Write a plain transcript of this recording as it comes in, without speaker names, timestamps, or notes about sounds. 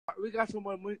We got some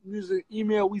more music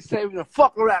email. We saving the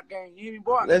fuck rap game. You hear me,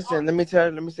 Bart? Listen, let me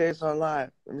say this on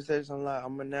live.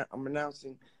 I'm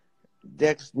announcing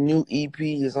Dex's new EP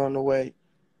is on the way.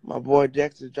 My boy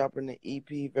Dex is dropping the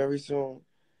EP very soon,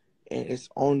 and it's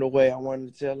on the way. I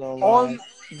wanted to tell them on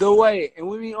the way, and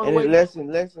we mean on the way. Listen,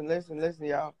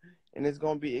 y'all. And it's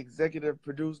gonna be executive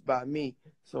produced by me.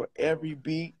 So every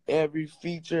beat, every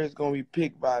feature is gonna be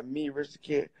picked by me, Rich the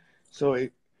Kid. So a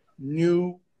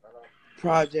new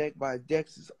project by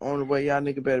Dex is on the way. Y'all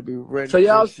nigga better be ready. So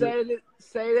y'all say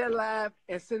that live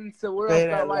and send it to where else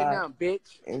about right now,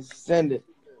 bitch. And send it.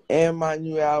 And my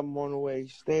new album on the way,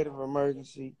 State of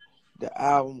Emergency. The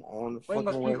album on the fucking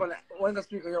way. We ain't gonna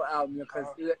speak on your album because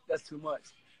that's too much.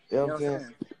 You know what I'm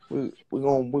saying?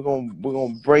 We're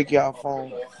gonna break y'all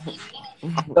phone.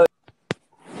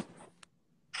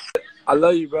 I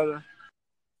love you, brother.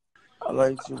 I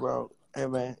love you too, bro. Hey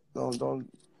man, don't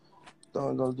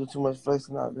do too much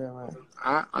flexing out there, man.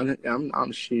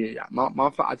 I'm shit. My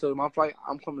I told you my flight.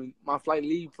 My flight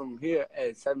leave from here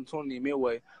at 7:20 in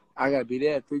Midway. I gotta be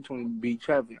there at 3:20 beat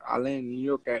traffic. I land in New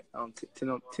York at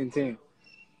 10:10.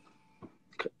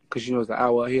 Cause you know it's an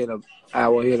hour ahead of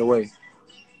way.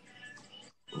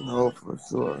 No, for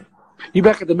sure. You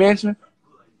back at the mansion?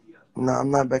 No,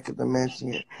 I'm not back at the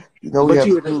mansion yet. You know, you're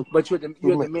at the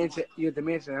mansion. You're at the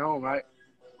mansion at home, right?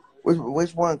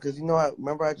 Which one? Because you know,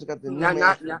 remember I just got the new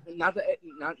mansion. Not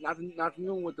the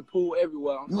new one with the pool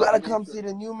everywhere. You gotta come see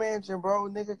the new mansion, bro.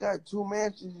 Nigga got 2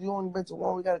 mansions. You only been to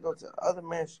one. We gotta go to the other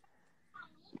mansion.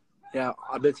 Yeah,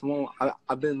 I've been to one.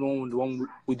 I've been to one with the one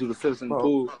we do the flips in the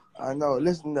pool. I know.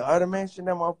 Listen, the other mansion,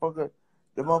 the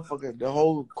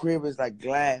whole crib is like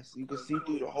glass. You can see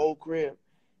through the whole crib,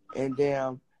 and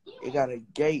damn, it got a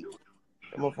gate.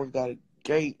 The motherfucker got a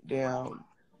gate down.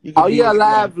 Oh yeah,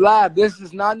 live. This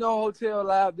is not no hotel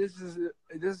live. This is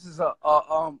a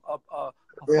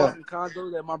fucking condo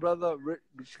that my brother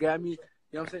Rich got me. You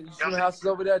know what I'm saying? You see the houses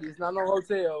over there? There's not no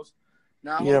hotels.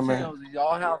 Not hotels. Man. These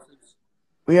all houses.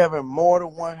 We having more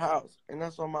than one house, and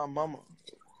that's on my mama.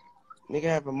 Nigga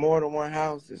having more than one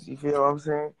houses. You feel what I'm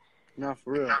saying? Not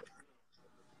for real.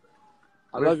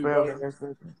 I love you, bro.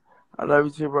 I love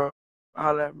you too, bro.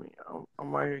 Holla at me.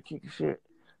 I'm right here kicking shit.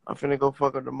 I'm finna go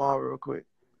fuck up the mall real quick.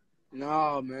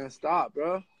 No, man. Stop,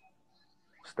 bro.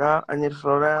 Stop? I need to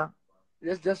slow down?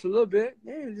 Just a little bit.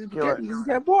 Yeah, just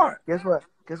get bored. Guess what?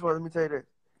 Let me tell you this.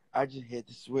 I just hit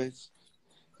the switch.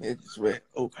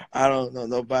 Oh, I don't know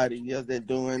nobody else that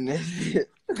doing this shit.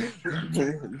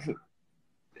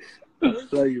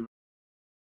 Love you.